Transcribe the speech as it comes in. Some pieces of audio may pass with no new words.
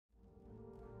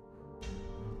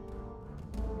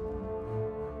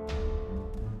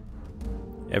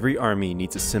Every army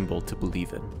needs a symbol to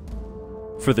believe in.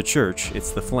 For the church,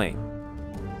 it's the flame.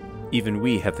 Even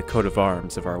we have the coat of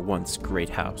arms of our once great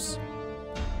house.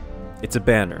 It's a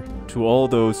banner to all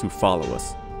those who follow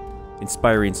us,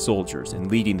 inspiring soldiers and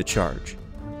leading the charge.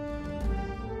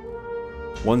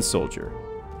 One soldier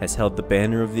has held the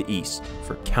banner of the East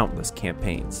for countless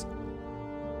campaigns,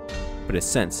 but has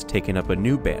since taken up a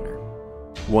new banner,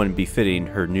 one befitting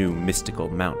her new mystical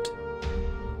mount.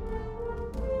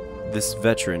 This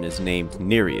veteran is named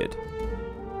Nereid.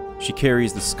 She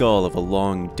carries the skull of a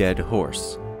long dead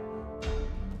horse,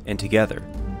 and together,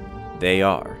 they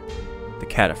are the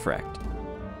Cataphract.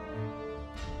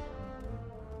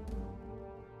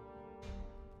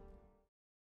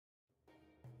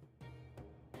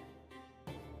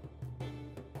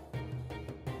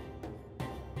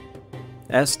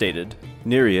 As stated,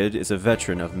 Nereid is a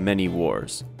veteran of many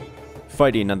wars,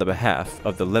 fighting on the behalf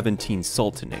of the Levantine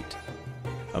Sultanate,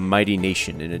 a mighty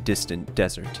nation in a distant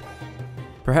desert.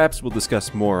 Perhaps we'll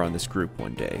discuss more on this group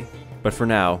one day, but for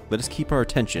now, let us keep our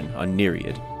attention on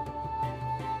Nereid.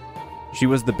 She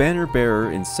was the banner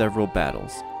bearer in several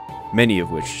battles, many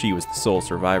of which she was the sole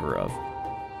survivor of.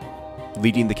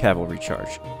 Leading the cavalry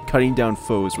charge, cutting down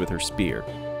foes with her spear,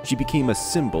 she became a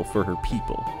symbol for her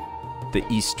people, the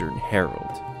Eastern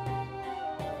Herald.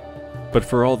 But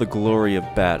for all the glory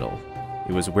of battle,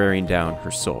 it was wearing down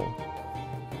her soul.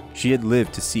 She had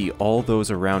lived to see all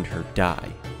those around her die.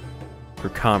 Her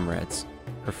comrades,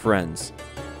 her friends.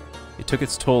 It took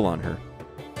its toll on her.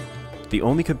 The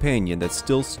only companion that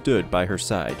still stood by her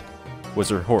side was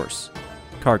her horse,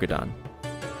 Cargadon,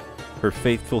 her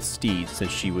faithful steed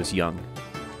since she was young.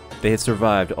 They had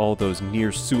survived all those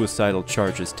near-suicidal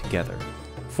charges together,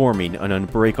 forming an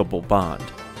unbreakable bond,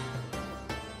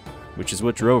 which is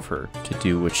what drove her to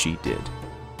do what she did.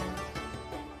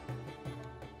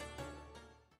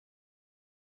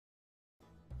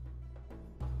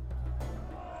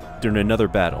 During another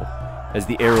battle, as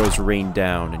the arrows rained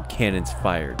down and cannons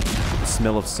fired, the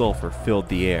smell of sulfur filled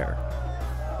the air,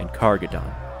 and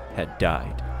Cargadon had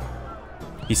died.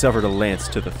 He suffered a lance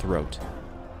to the throat.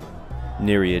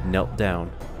 Nereid knelt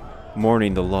down,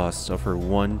 mourning the loss of her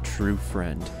one true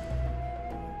friend.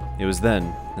 It was then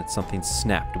that something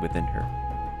snapped within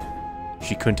her.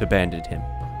 She couldn't abandon him,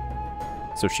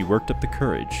 so she worked up the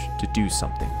courage to do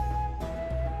something.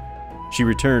 She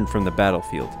returned from the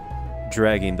battlefield,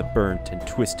 dragging the burnt and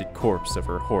twisted corpse of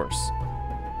her horse.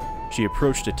 She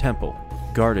approached a temple,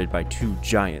 guarded by two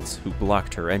giants who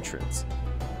blocked her entrance.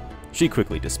 She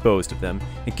quickly disposed of them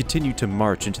and continued to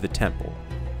march into the temple,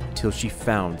 until she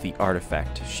found the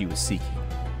artifact she was seeking.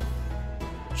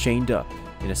 Chained up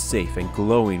in a safe and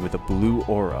glowing with a blue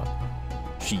aura,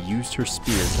 she used her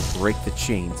spear to break the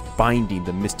chains binding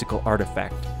the mystical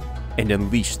artifact and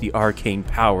unleash the arcane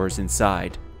powers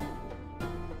inside.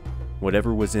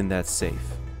 Whatever was in that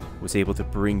safe was able to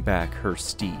bring back her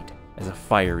steed as a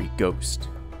fiery ghost.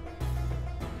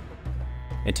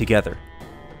 And together,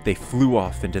 they flew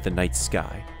off into the night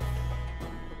sky.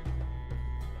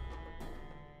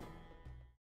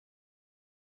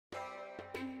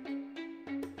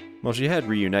 While she had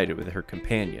reunited with her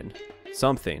companion,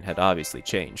 something had obviously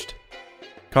changed.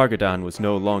 Cargadon was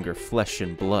no longer flesh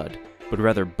and blood, but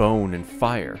rather bone and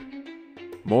fire.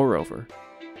 Moreover,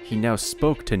 he now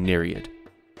spoke to Nereid,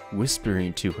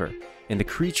 whispering to her, and the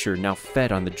creature now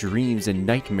fed on the dreams and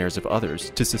nightmares of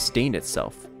others to sustain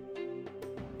itself.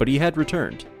 But he had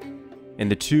returned, and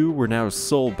the two were now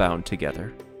soul-bound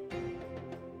together.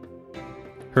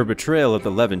 Her betrayal of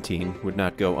the Levantine would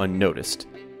not go unnoticed,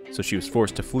 so she was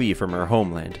forced to flee from her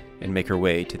homeland and make her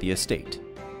way to the estate.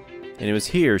 And it was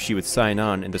here she would sign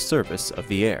on in the service of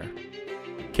the heir,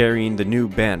 carrying the new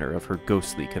banner of her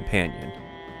ghostly companion.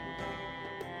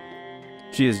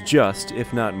 She is just,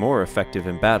 if not more effective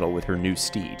in battle with her new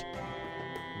steed.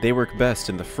 They work best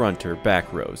in the front or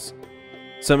back rows.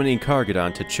 Summoning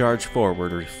Cargadon to charge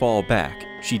forward or fall back,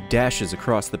 she dashes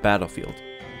across the battlefield,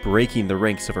 breaking the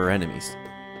ranks of her enemies.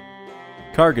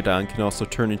 Cargadon can also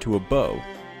turn into a bow,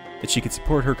 and she can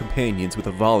support her companions with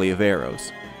a volley of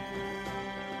arrows.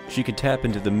 She can tap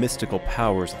into the mystical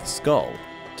powers of the skull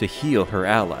to heal her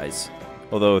allies,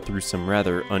 although through some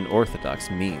rather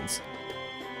unorthodox means.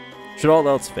 Should all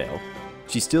else fail,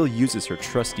 she still uses her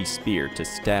trusty spear to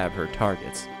stab her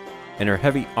targets, and her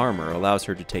heavy armor allows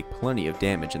her to take plenty of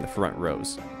damage in the front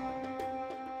rows.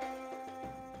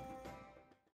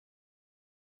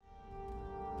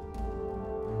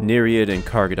 Nereid and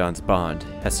Cargadon's bond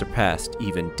has surpassed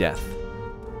even death.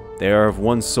 They are of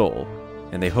one soul,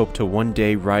 and they hope to one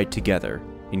day ride together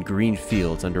in green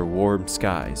fields under warm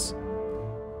skies.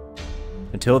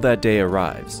 Until that day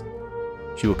arrives,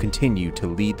 she will continue to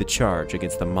lead the charge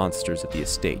against the monsters of the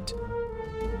estate.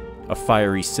 A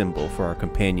fiery symbol for our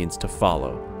companions to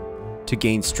follow, to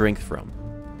gain strength from,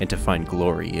 and to find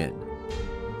glory in.